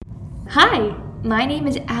Hi, my name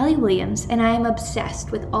is Allee Williams, and I am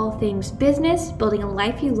obsessed with all things business, building a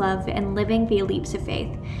life you love, and living via leaps of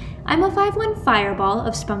faith. I'm a 5'1" fireball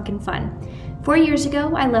of spunk and fun. 4 years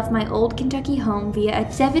ago, I left my old Kentucky home via a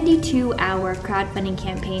 72-hour crowdfunding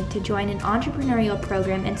campaign to join an entrepreneurial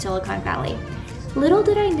program in Silicon Valley. Little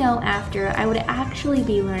did I know after I would actually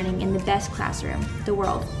be learning in the best classroom, the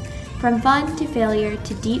world. From fun to failure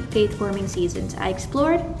to deep faith-forming seasons, I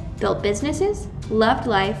explored, built businesses, loved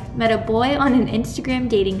life, met a boy on an Instagram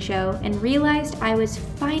dating show, and realized I was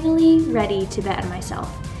finally ready to bet on myself.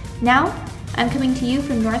 Now, I'm coming to you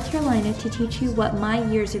from North Carolina to teach you what my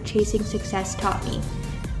years of chasing success taught me.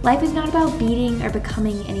 Life is not about beating or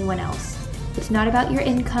becoming anyone else. It's not about your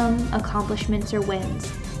income, accomplishments, or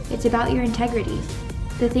wins. It's about your integrity.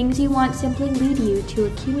 The things you want simply lead you to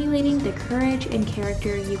accumulating the courage and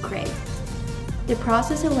character you crave. The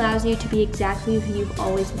process allows you to be exactly who you've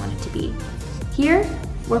always wanted to be. Here,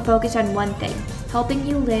 we're focused on one thing, helping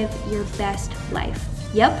you live your best life.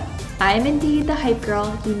 Yep, I am indeed the hype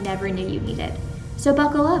girl you never knew you needed. So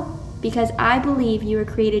buckle up, because I believe you were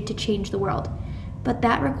created to change the world. But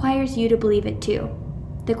that requires you to believe it too.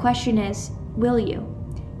 The question is, will you?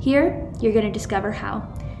 Here, you're going to discover how.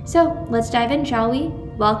 So let's dive in, shall we?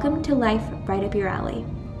 Welcome to Life Right Up Your Alley.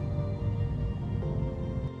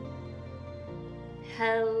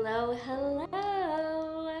 Hello.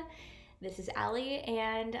 This is Allie,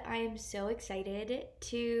 and I am so excited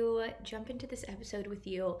to jump into this episode with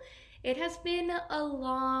you. It has been a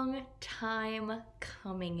long time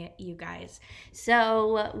coming, you guys.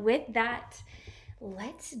 So with that,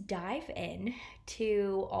 let's dive in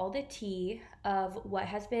to all the tea of what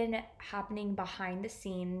has been happening behind the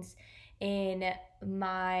scenes in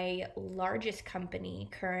my largest company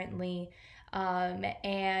currently,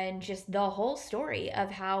 and just the whole story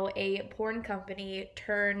of how a porn company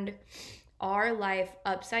turned our life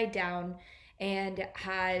upside down and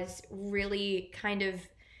has really kind of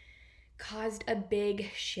caused a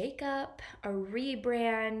big shakeup, a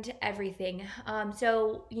rebrand, everything.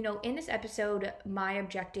 So, in this episode, my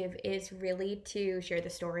objective is really to share the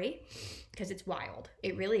story because it's wild.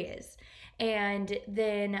 It really is. And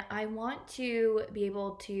then I want to be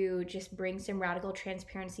able to just bring some radical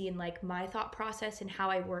transparency in like my thought process and how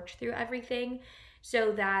I worked through everything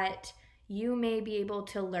so that you may be able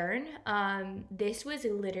to learn. This was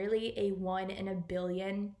literally a 1 in a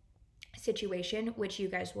billion situation, which you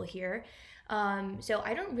guys will hear. So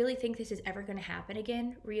I don't really think this is ever going to happen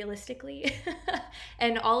again, realistically.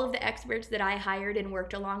 And all of the experts that I hired and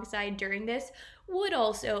worked alongside during this would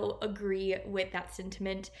also agree with that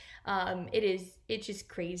sentiment. It's just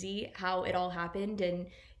crazy how it all happened, and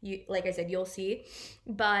you, like I said, you'll see.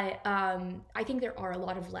 But I think there are a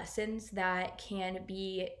lot of lessons that can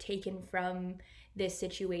be taken from this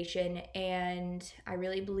situation, and I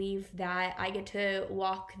really believe that I get to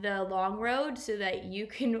walk the long road so that you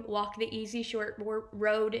can walk the easy short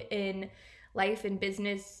road in life and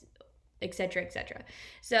business, etc., etc.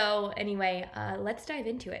 So anyway, let's dive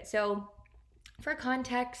into it. So for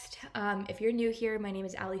context, if you're new here, my name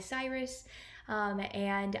is Allee Cyrus,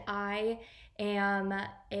 and I am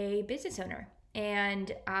a business owner.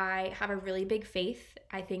 And I have a really big faith.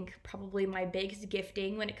 I think probably my biggest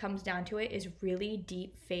gifting when it comes down to it is really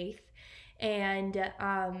deep faith. And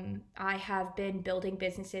I have been building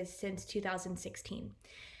businesses since 2016.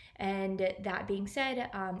 And that being said,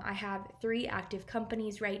 I have 3 active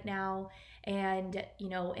companies right now. And,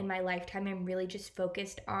 in my lifetime, I'm really just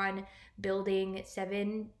focused on building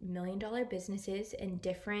 $7 million businesses in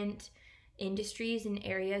different industries and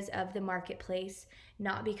areas of the marketplace,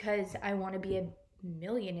 not because I want to be a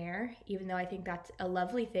millionaire, even though I think that's a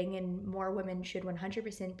lovely thing and more women should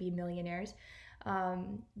 100% be millionaires,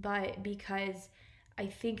 but because I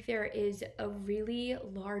think there is a really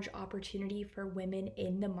large opportunity for women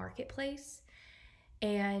in the marketplace.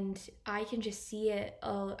 And I can just see it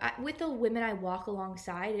with the women I walk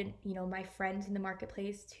alongside and, my friends in the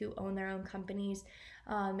marketplace who own their own companies.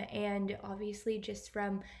 And obviously just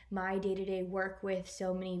from my day-to-day work with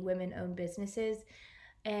so many women-owned businesses.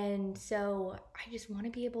 And so I just want to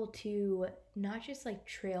be able to not just like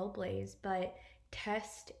trailblaze, but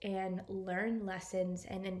test and learn lessons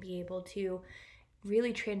and then be able to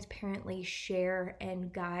really transparently share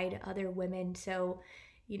and guide other women. So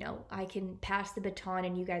I can pass the baton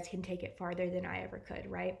and you guys can take it farther than I ever could,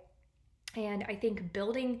 right? And I think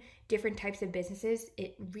building different types of businesses,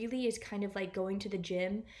 it really is kind of like going to the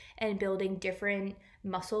gym and building different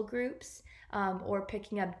muscle groups, or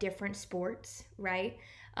picking up different sports, right?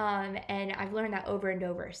 And I've learned that over and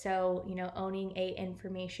over. So, owning a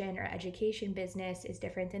information or education business is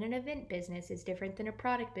different than an event business, is different than a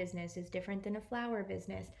product business, is different than a flower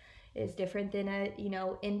business. is different than a,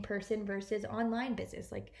 in-person versus online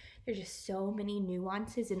business. Like, there's just so many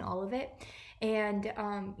nuances in all of it. And,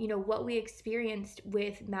 what we experienced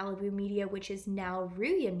with Malibu Media, which is now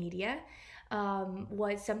Ruya Media,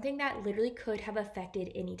 was something that literally could have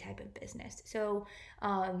affected any type of business. So,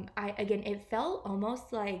 it felt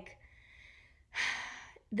almost like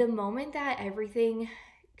the moment that everything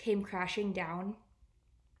came crashing down,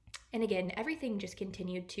 and again, everything just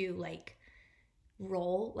continued to like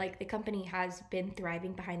roll. Like, the company has been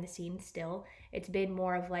thriving behind the scenes still. It's been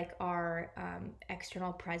more of like our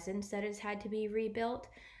external presence that has had to be rebuilt.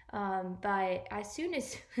 But as soon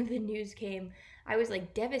as the news came, I was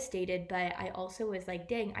like devastated, but I also was like,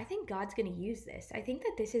 dang, I think God's going to use this. I think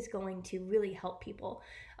that this is going to really help people.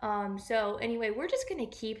 So anyway, we're just going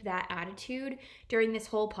to keep that attitude during this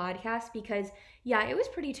whole podcast because, yeah, it was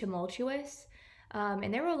pretty tumultuous.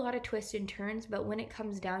 And there were a lot of twists and turns, but when it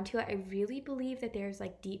comes down to it, I really believe that there's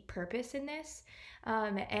like deep purpose in this.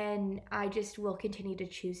 And I just will continue to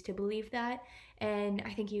choose to believe that. And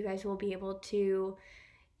I think you guys will be able to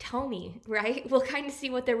tell me, right? We'll kind of see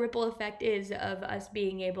what the ripple effect is of us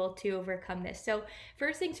being able to overcome this. So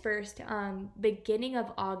first things first, beginning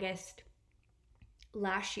of August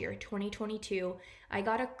last year, 2022, I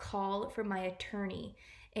got a call from my attorney.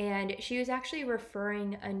 And she was actually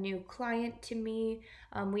referring a new client to me.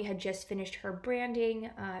 We had just finished her branding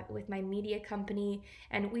with my media company,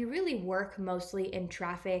 and we really work mostly in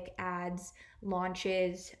traffic, ads,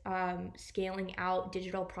 launches, scaling out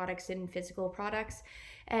digital products and physical products.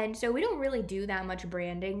 And so we don't really do that much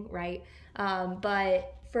branding, right?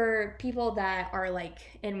 But for people that are like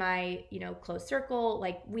in my, close circle,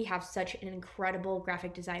 like we have such an incredible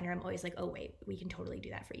graphic designer. I'm always like, oh wait, we can totally do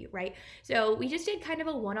that for you, right? So we just did kind of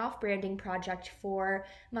a one-off branding project for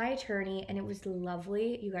my attorney, and it was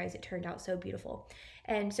lovely. You guys, it turned out so beautiful.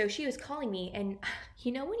 And so she was calling me, and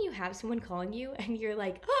when you have someone calling you and you're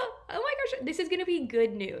like, oh my gosh, this is gonna be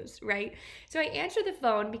good news, right? So I answered the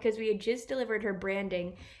phone because we had just delivered her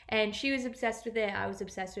branding, and she was obsessed with it. I was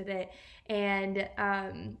obsessed with it. And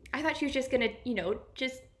I thought she was just gonna,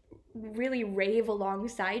 just really rave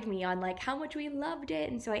alongside me on like how much we loved it.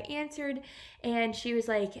 And so I answered, and she was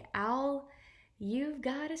like, Al, you've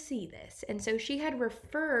got to see this. And so she had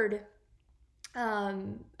referred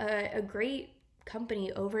a great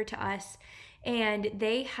company over to us, and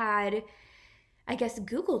they had, I guess,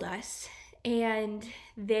 Googled us, and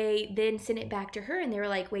they then sent it back to her, and they were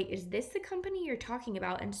like, wait, is this the company you're talking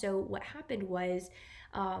about? And so what happened was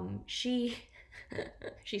she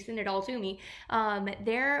sent it all to me.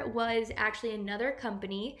 There was actually another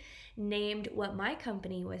company named what my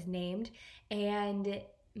company was named, and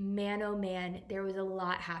man, oh man, there was a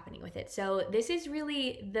lot happening with it. So this is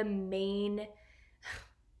really the main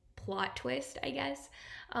plot twist, I guess.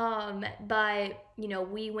 But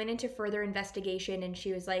we went into further investigation, and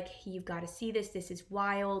she was like, you've got to see this. This is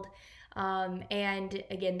wild. And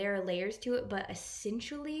again, there are layers to it, but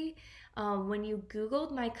essentially, when you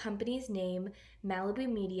Googled my company's name,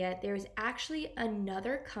 Malibu Media, there's actually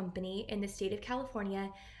another company in the state of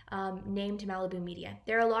California named Malibu Media.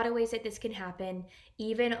 There are a lot of ways that this can happen.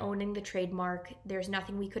 Even owning the trademark, there's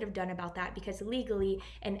nothing we could have done about that, because legally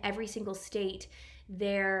in every single state,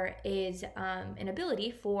 there is an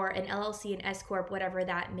ability for an LLC, an S Corp, whatever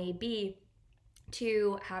that may be,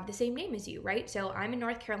 to have the same name as you, right? So I'm in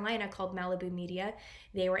North Carolina called Malibu Media.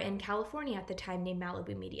 They were in California at the time named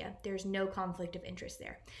Malibu Media. There's no conflict of interest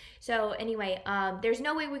there. So anyway, there's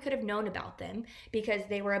no way we could have known about them because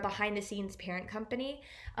they were a behind the scenes parent company.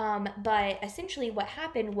 But essentially what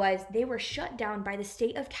happened was they were shut down by the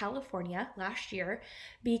state of California last year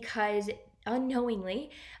because unknowingly,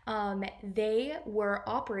 they were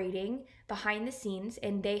operating behind the scenes,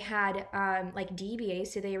 and they had like DBAs,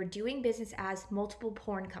 so they were doing business as multiple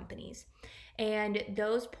porn companies. And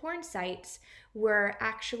those porn sites were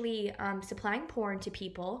actually supplying porn to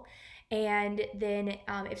people. And then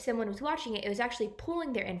if someone was watching it, it was actually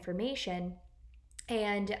pulling their information.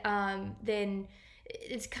 And then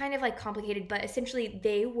it's kind of like complicated, but essentially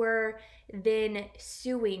they were then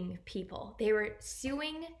suing people. They were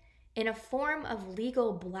suing in a form of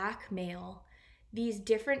legal blackmail these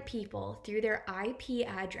different people through their IP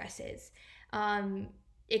addresses,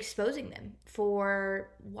 exposing them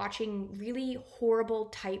for watching really horrible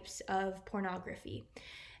types of pornography.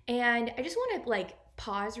 And I just want to like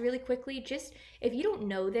pause really quickly. Just if you don't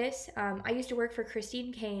know this, I used to work for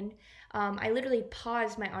Christine Kane. I literally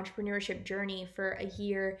paused my entrepreneurship journey for a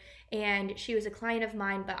year, and she was a client of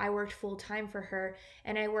mine, but I worked full time for her,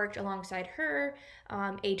 and I worked alongside her,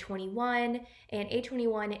 A21, and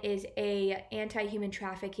A21 is a anti-human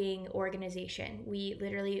trafficking organization. We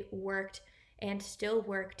literally worked and still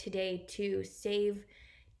work today to save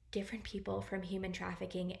different people from human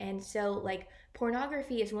trafficking. And so, like,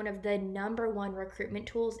 pornography is one of the number one recruitment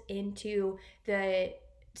tools into the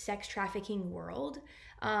sex trafficking world,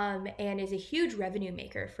 and is a huge revenue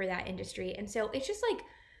maker for that industry. And so it's just like,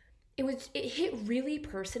 it hit really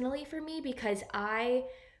personally for me, because I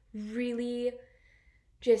really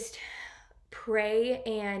just pray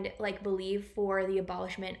and like believe for the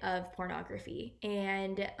abolishment of pornography.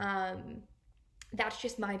 And that's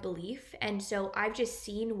just my belief. And so I've just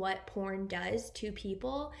seen what porn does to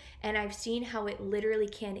people, and I've seen how it literally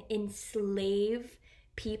can enslave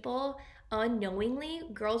people unknowingly.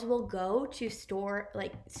 Girls will go to star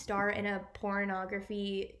in a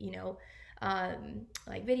pornography,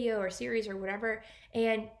 like video or series or whatever,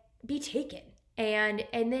 and be taken, and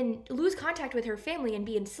then lose contact with her family and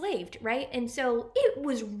be enslaved, right? And so it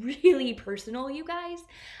was really personal, you guys,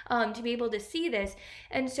 to be able to see this.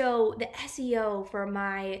 And so the SEO for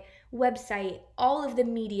my website, all of the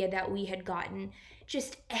media that we had gotten,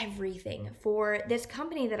 just everything for this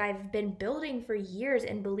company that I've been building for years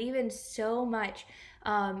and believe in so much,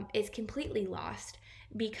 is completely lost,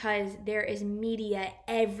 because there is media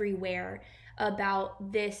everywhere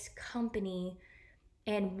about this company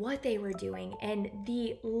and what they were doing, and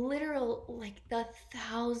the literal, like, the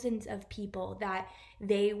thousands of people that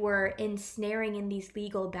they were ensnaring in these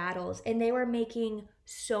legal battles. And they were making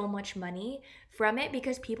so much money from it,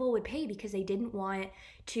 because people would pay, because they didn't want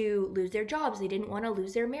to lose their jobs, they didn't want to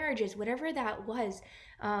lose their marriages, whatever that was,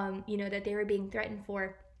 that they were being threatened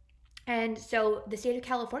for. And so the state of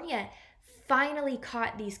California finally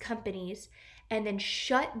caught these companies and then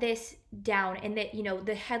shut this down. And that,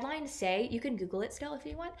 the headlines say, you can Google it still if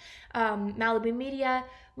you want, Malibu Media,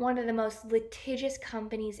 one of the most litigious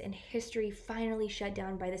companies in history, finally shut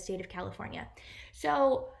down by the state of California.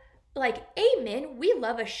 So, like, amen, we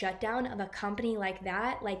love a shutdown of a company like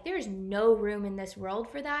that. Like, there's no room in this world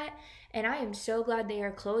for that, and I am so glad they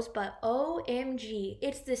are closed. But OMG,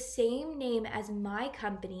 it's the same name as my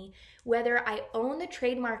company, whether I own the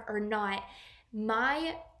trademark or not.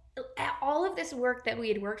 All of this work that we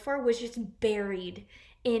had worked for was just buried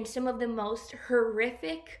in some of the most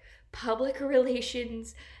horrific public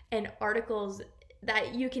relations and articles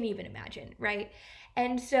that you can even imagine, right?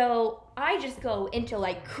 And so I just go into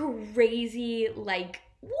like crazy, like,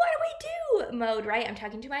 what do we do mode, right? I'm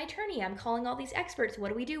talking to my attorney. I'm calling all these experts. What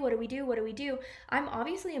do we do? What do we do? What do we do? I'm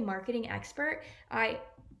obviously a marketing expert. I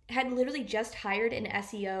had literally just hired an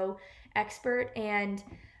SEO expert, and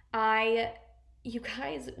you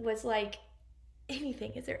guys, was like,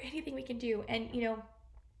 is there anything we can do? And,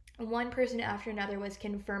 one person after another was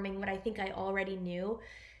confirming what I think I already knew.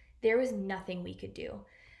 There was nothing we could do.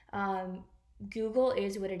 Google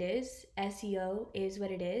is what it is. SEO is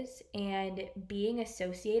what it is. And being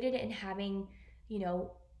associated and having,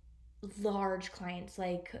 large clients,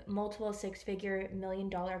 like multiple six-figure, $1 million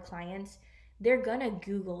clients, they're going to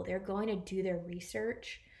Google. They're going to do their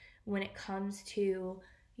research when it comes to,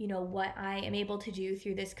 what I am able to do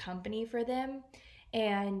through this company for them.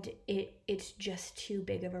 And it's just too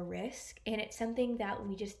big of a risk, and it's something that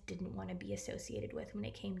we just didn't want to be associated with when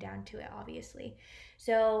it came down to it, obviously.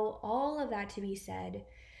 So all of that to be said,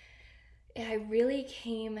 I really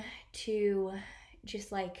came to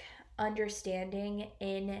just like understanding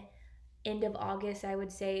in end of August, I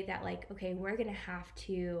would say, that like, okay, we're gonna have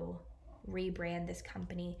to rebrand this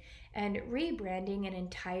company. And rebranding an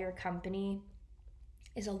entire company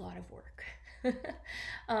is a lot of work.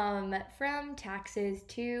 From taxes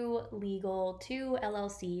to legal to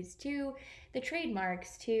LLCs to the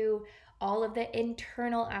trademarks to all of the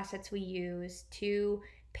internal assets we use to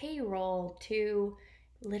payroll to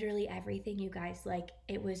literally everything, you guys. Like,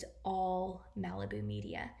 it was all Malibu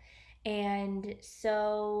Media. And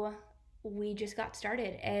so we just got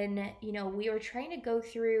started, and we were trying to go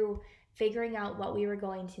through figuring out what we were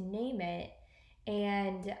going to name it.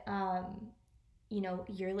 And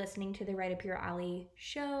you're listening to the Right Up Your Alley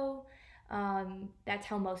show. That's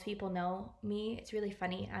how most people know me. It's really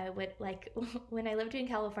funny. I would like, when I lived in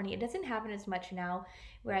California, it doesn't happen as much now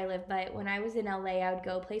where I live, but when I was in LA, I would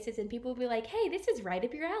go places and people would be like, hey, this is Right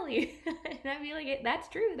Up Your Alley. And I'd be like, that's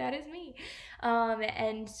true. That is me.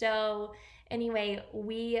 And so anyway,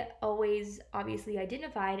 we always obviously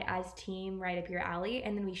identified as Team Right Up Your Alley,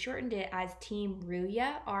 and then we shortened it as Team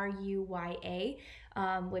Ruya, Ruya,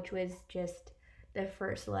 which was just the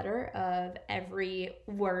first letter of every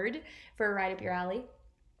word for Right Up Your Alley.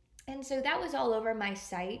 And so that was all over my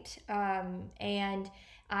site. And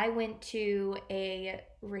I went to a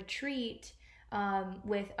retreat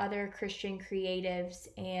with other Christian creatives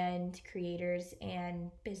and creators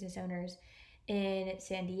and business owners in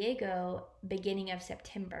San Diego beginning of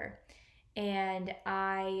September. And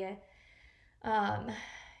I um,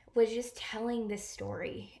 was just telling this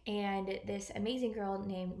story, and this amazing girl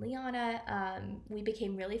named Liana, we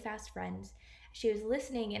became really fast friends. She was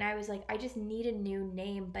listening, and I was like, I just need a new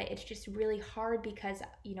name, but it's just really hard because,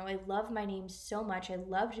 I love my name so much. I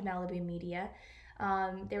loved Malibu Media.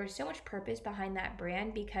 There was so much purpose behind that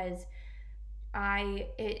brand because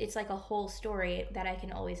it's like a whole story that I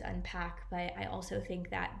can always unpack, but I also think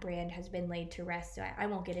that brand has been laid to rest, so I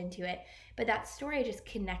won't get into it. But that story I just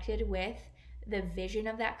connected with the vision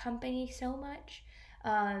of that company so much.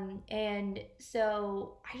 And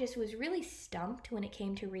so I just was really stumped when it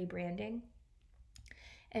came to rebranding.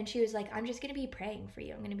 And she was like, I'm just going to be praying for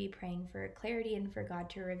you. I'm going to be praying for clarity and for God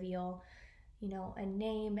to reveal, a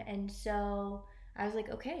name. And so I was like,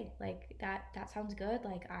 okay, like that sounds good.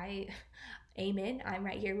 Like amen, I'm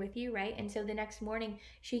right here with you, right? And so the next morning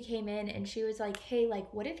she came in and she was like, hey,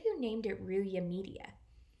 like, what if you named it Ruya Media?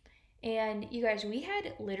 And you guys, we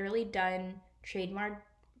had literally done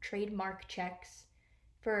trademark checks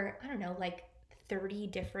for, I don't know, like 30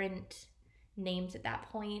 different names at that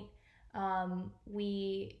point.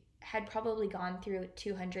 We had probably gone through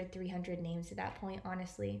 200, 300 names at that point,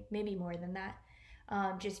 honestly, maybe more than that.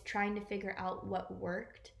 Just trying to figure out what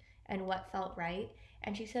worked and what felt right.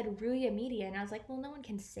 And she said Ruya Media, and I was like, well, no one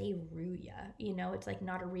can say Ruya, it's like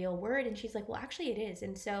not a real word. And she's like, well, actually it is.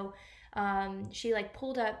 And so she like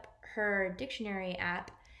pulled up her dictionary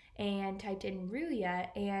app and typed in Ruya,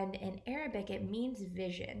 and in Arabic it means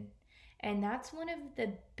vision. And that's one of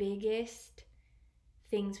the biggest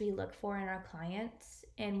things we look for in our clients,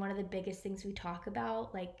 and one of the biggest things we talk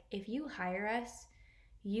about. Like, if you hire us,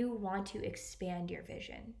 you want to expand your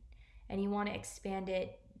vision, and you want to expand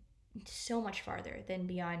it so much farther than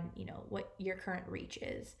beyond, what your current reach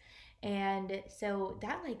is. And so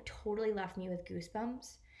that like totally left me with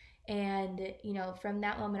goosebumps. And, from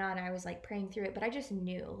that moment on, I was like praying through it, but I just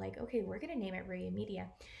knew, like, okay, we're going to name it Ruya Media.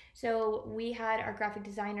 So we had our graphic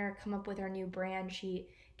designer come up with our new brand. She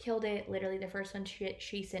killed it. Literally, the first one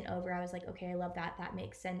she sent over, I was like, okay, I love that. That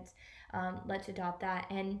makes sense. Let's adopt that.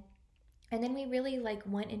 And then we really like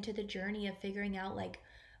went into the journey of figuring out like,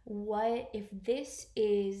 what if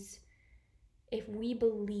we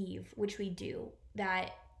believe, which we do,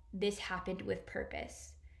 that this happened with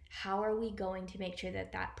purpose, how are we going to make sure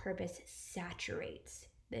that that purpose saturates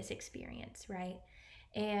this experience, right?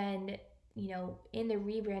 And, in the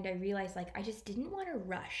rebrand, I realized like I just didn't want to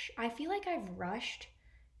rush. I feel like I've rushed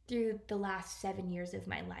through the last 7 years of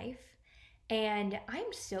my life. And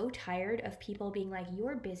I'm so tired of people being like,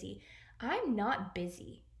 you're busy. I'm not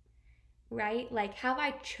busy, right? Like, have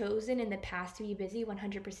I chosen in the past to be busy?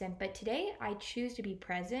 100%. But today I choose to be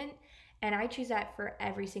present. And I choose that for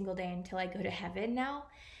every single day until I go to heaven now.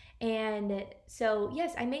 And so,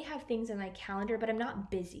 yes, I may have things on my calendar, but I'm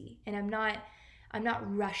not busy, and I'm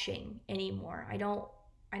not rushing anymore. I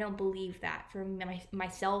don't believe that for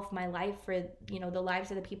myself, my life, for the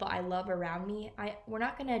lives of the people I love around me. We're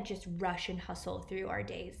not gonna just rush and hustle through our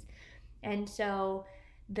days. And so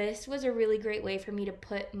this was a really great way for me to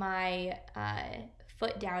put my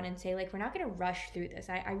foot down and say, like, we're not gonna rush through this.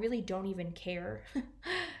 I really don't even care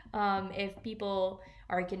if people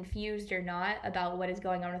are confused or not about what is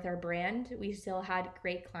going on with our brand. We still had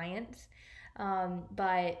great clients,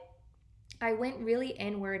 but I went really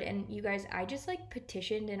inward, and you guys, I just like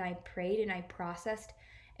petitioned and I prayed and I processed,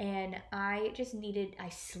 and I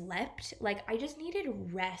slept. Like, I just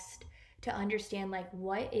needed rest to understand, like,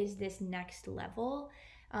 what is this next level,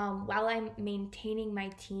 while I'm maintaining my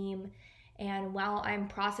team and while I'm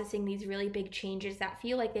processing these really big changes that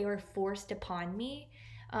feel like they were forced upon me.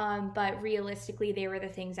 But realistically, they were the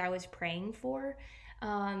things I was praying for.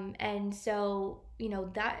 And so,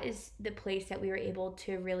 that is the place that we were able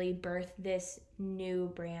to really birth this new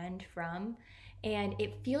brand from. And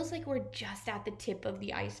it feels like we're just at the tip of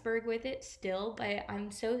the iceberg with it still, but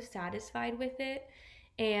I'm so satisfied with it.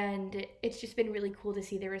 And it's just been really cool to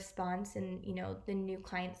see the response and, the new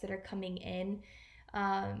clients that are coming in.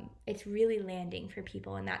 It's really landing for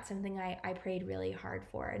people, and that's something I prayed really hard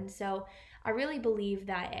for. And so I really believe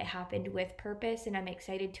that it happened with purpose, and I'm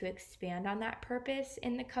excited to expand on that purpose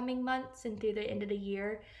in the coming months and through the end of the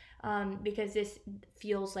year, because this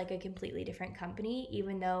feels like a completely different company.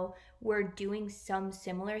 Even though we're doing some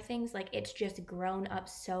similar things, like, it's just grown up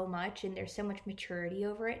so much, and there's so much maturity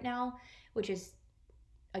over it now, which is,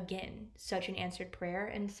 again, such an answered prayer.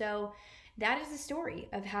 And so that is the story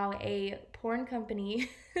of how a porn company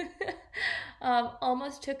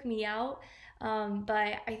almost took me out.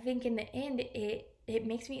 But I think in the end, it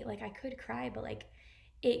makes me, like, I could cry, but like,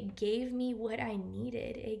 it gave me what I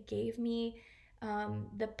needed. It gave me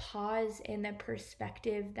the pause and the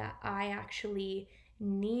perspective that I actually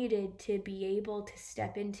needed to be able to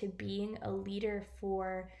step into being a leader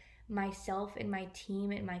for myself and my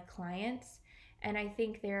team and my clients. And I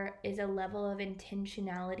think there is a level of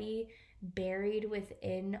intentionality buried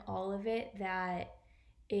within all of it that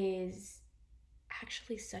is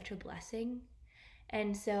actually such a blessing.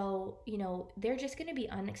 And so, there are just going to be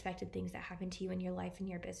unexpected things that happen to you in your life and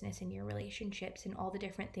your business and your relationships and all the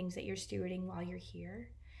different things that you're stewarding while you're here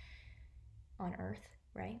on earth,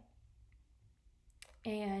 right?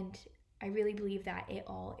 And I really believe that it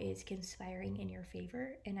all is conspiring in your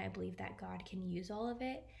favor. And I believe that God can use all of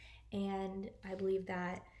it. And I believe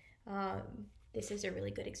that this is a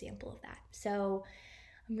really good example of that. So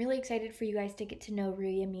I'm really excited for you guys to get to know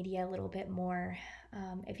Ruya Media a little bit more.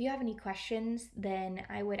 If you have any questions, then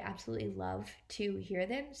I would absolutely love to hear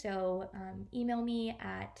them. So email me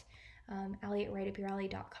at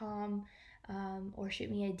Allee@writeupyouralley.com, or shoot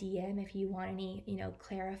me a DM if you want any,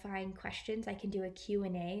 clarifying questions. I can do a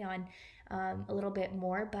Q&A on a little bit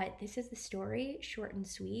more, but this is the story, short and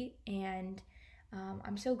sweet, and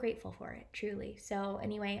I'm so grateful for it, truly. So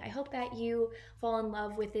anyway, I hope that you fall in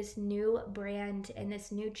love with this new brand and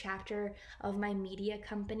this new chapter of my media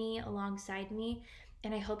company alongside me.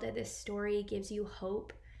 And I hope that this story gives you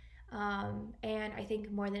hope. And I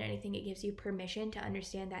think more than anything, it gives you permission to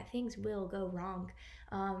understand that things will go wrong.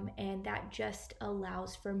 And that just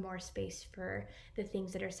allows for more space for the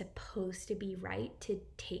things that are supposed to be right to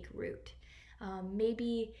take root.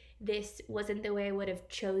 Maybe this wasn't the way I would have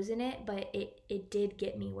chosen it, but it did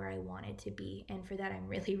get me where I wanted to be. And for that, I'm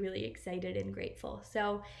really, really excited and grateful.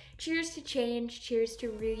 So cheers to change, cheers to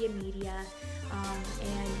Ruya Media,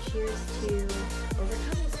 and cheers to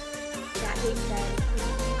Overcome. That being said,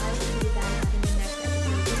 I will see you guys in the next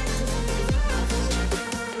episode.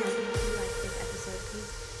 If you like this episode,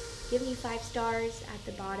 please give me 5 stars at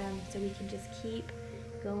the bottom so we can just keep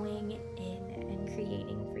going in and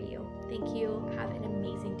creating for you. Thank you